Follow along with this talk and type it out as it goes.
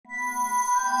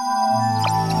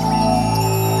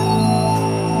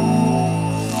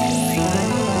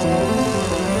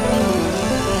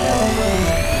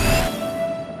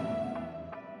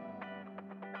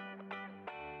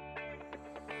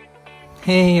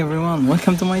Hey everyone,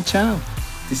 welcome to my channel.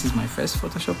 This is my first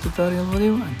Photoshop tutorial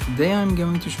video, and today I'm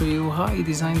going to show you how I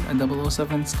designed a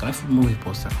 007 Skyfall movie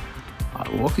poster.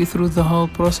 I'll walk you through the whole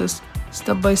process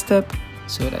step by step,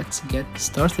 so let's get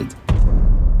started.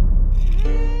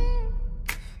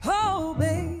 Oh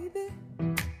baby,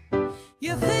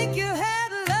 you think you had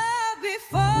love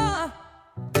before,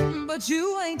 but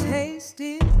you ain't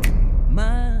tasted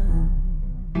mine.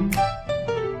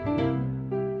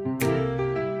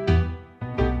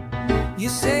 You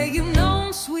say you've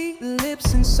known sweet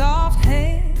lips and soft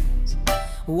hands,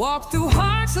 walk through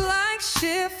hearts like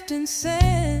shifting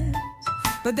sands,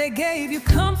 but they gave you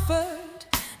comfort,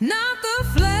 not the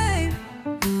flame.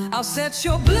 I'll set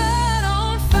your blood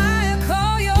on fire,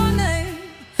 call your name.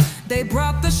 They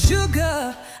brought the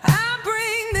sugar, I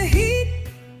bring the heat.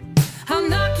 I'll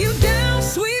knock you down,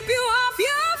 sweep you off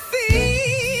your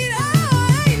feet.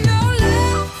 Oh, ain't no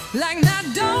love like that,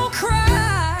 don't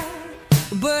cry,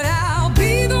 but I'll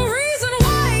be the reason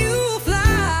why you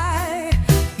fly.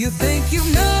 You think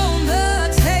you've known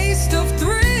the taste of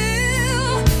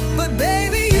thrill, but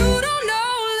baby, you don't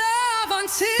know love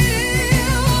until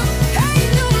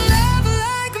ain't no love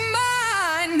like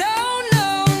mine. No, no,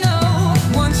 no.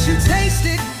 Once you taste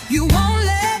it, you won't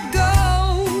let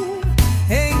go.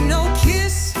 Ain't no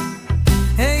kiss,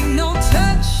 ain't no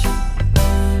touch,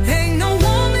 ain't no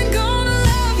woman gonna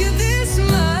love you this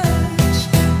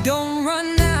much. Don't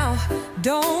run now,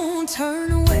 don't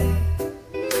turn away,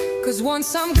 'cause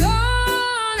once I'm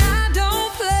gone, I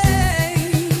don't play.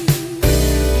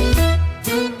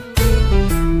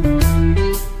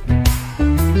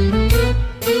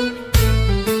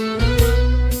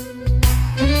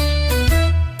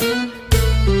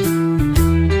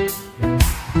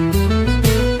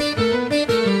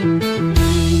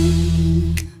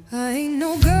 I ain't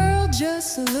no girl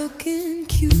just looking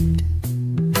cute.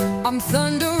 I'm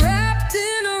thunder wrapped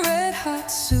in a red hot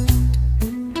suit.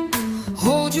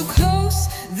 Hold you close,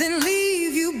 then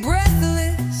leave you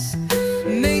breathless,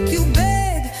 make you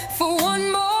beg for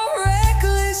one more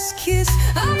reckless kiss.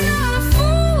 I'm not a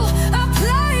fool, I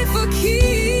play for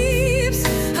keeps.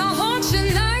 I haunt your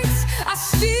nights, I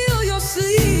steal your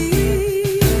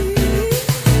sleep.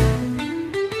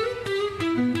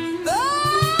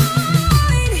 Oh,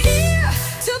 I ain't here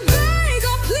to beg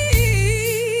or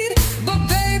plead, but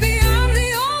baby, I'm the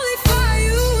only fire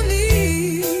you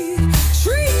need.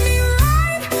 Treat me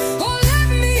right or let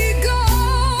me go,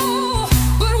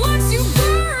 but once you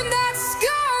burn, that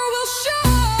scar will show.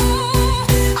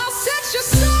 I'll set your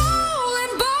soul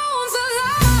and bones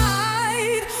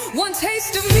alight. One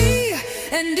taste of me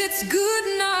and it's good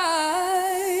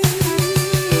night.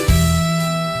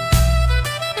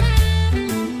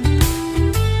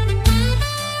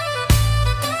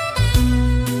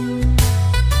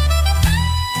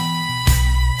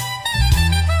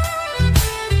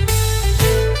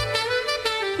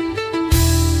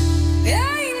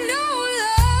 Ain't no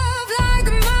love like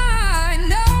mine.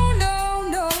 No, no,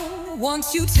 no. Once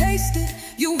you taste it,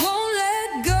 you won't let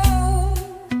go.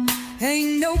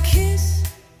 Ain't no kiss,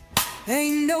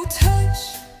 ain't no touch,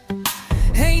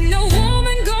 ain't no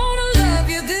woman gonna love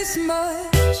you this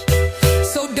much.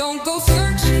 So don't go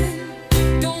searching,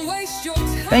 don't waste your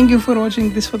time. Thank you for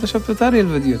watching this Photoshop tutorial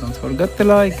video. Don't forget to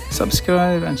like,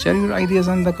 subscribe, and share your ideas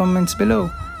in the comments below.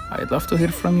 I'd love to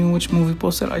hear from you which movie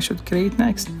poster I should create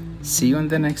next. See you in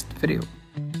the next video.